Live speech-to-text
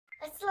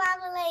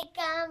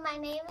Assalamualaikum. My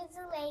name is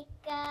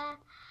Zulaikah.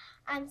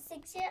 I'm 6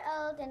 years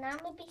old and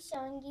I'm going to be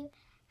showing you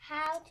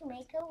how to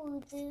make a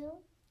wudu.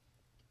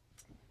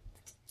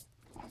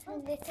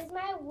 So this is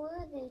my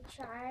wudu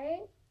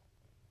chart.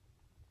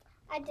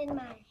 I did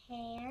my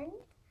hand,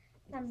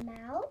 my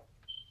mouth.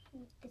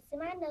 This is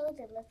my nose.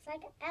 It looks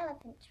like an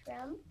elephant's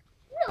drum.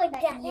 No, it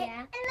doesn't.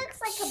 Yeah. It looks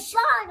like a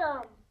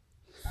bottom.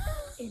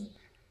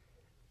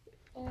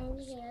 And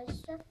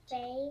here's the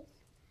face.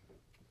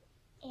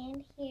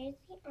 And here's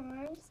the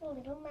arms, a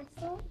little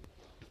muscle.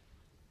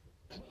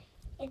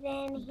 And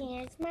then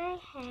here's my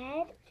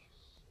head.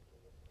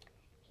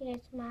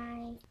 Here's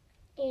my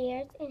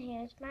ears. And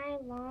here's my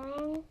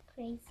long,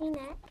 crazy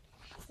neck.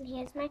 And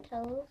here's my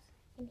toes.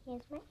 And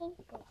here's my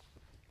ankle.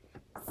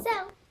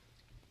 So,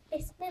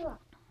 bismillah.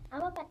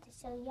 I'm about to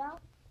show y'all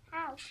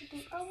how to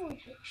do a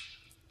wudu.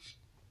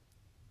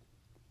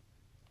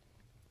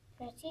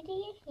 First you do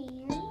your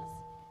hands.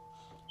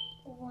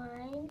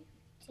 1,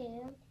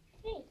 2,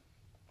 3.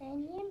 Then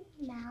your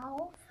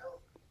mouth.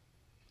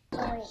 Oh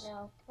wait,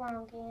 no,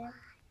 wrong hand.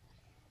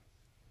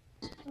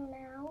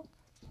 Mouth.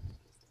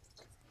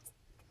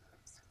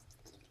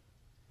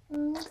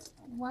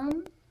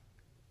 1,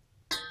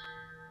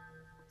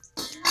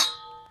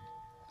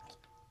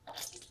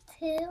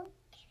 2.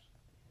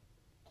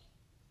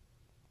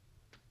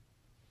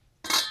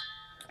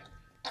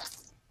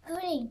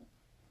 3.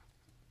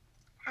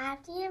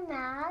 After your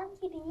mouth,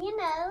 you do your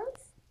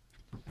nose.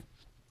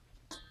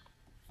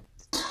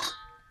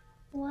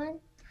 1,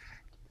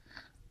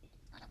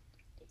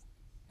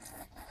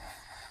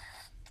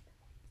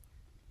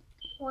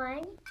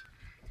 1.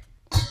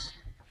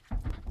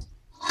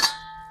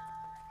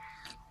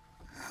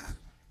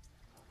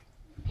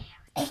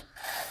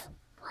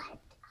 What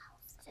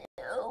else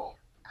do?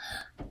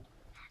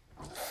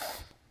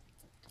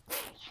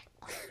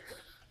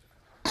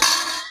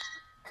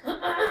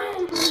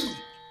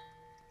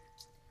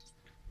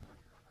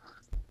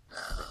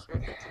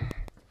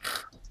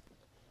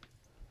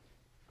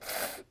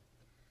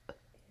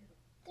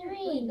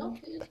 3.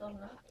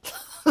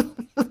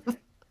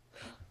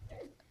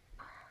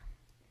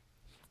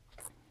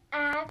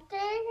 After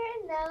your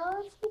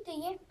nose, you do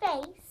your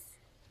face.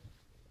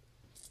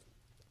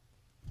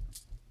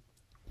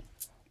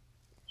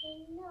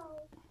 No.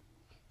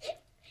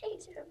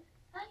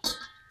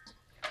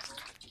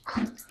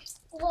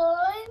 1.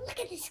 Look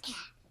at this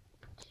cat.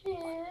 2,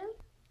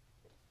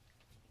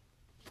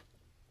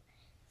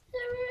 3.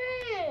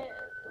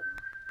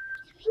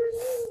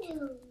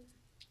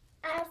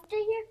 After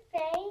your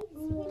face,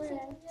 you do your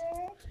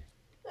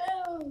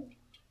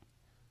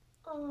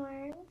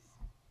arms.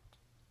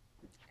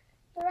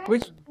 The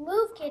rest,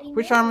 move, kitty.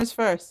 Which move. arm is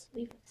first?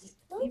 Move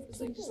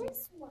to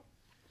this one.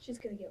 She's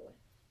gonna get wet.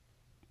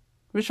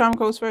 Which arm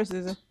goes first,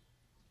 is it?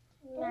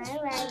 My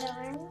right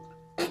arm.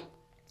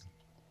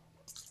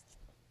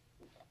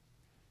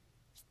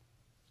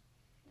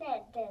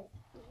 That.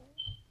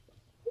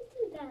 You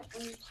do that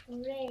one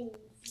crazy.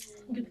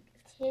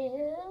 2.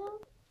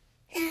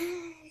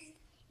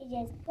 It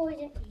just pours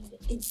it. 3.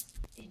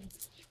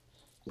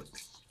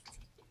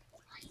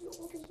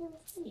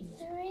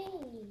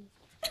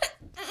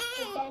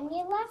 And then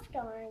your left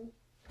arm.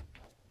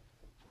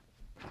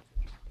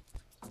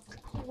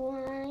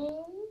 1.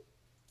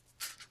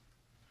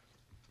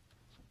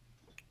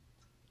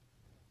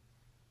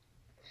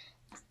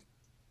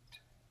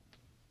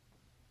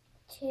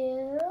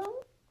 2.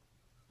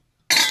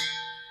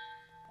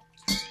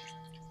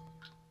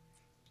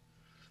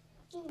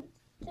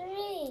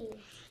 3.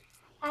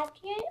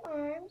 After your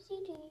arms, you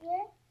do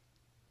your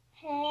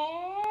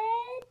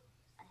head,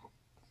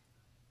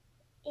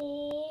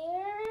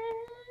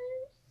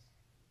 ears,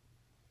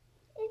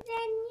 and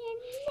then your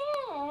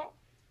neck,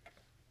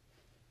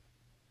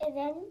 and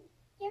then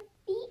your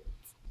feet.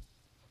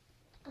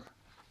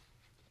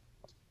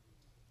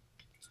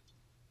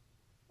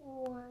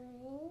 1.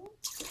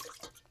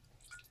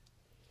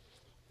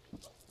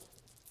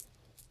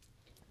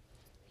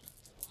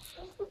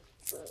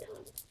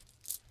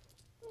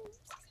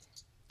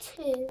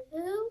 2.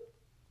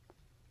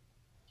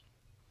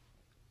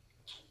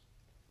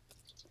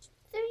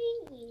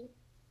 3.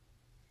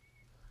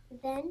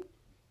 Then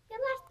your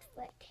left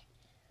foot.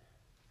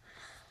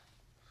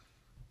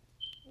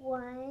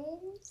 1,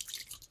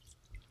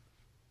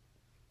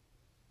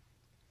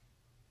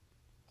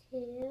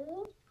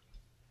 2,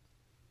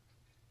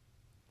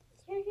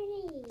 3.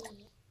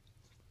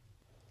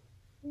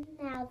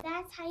 Now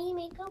that's how you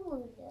make a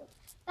wudu.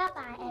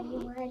 Bye-bye,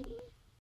 everyone.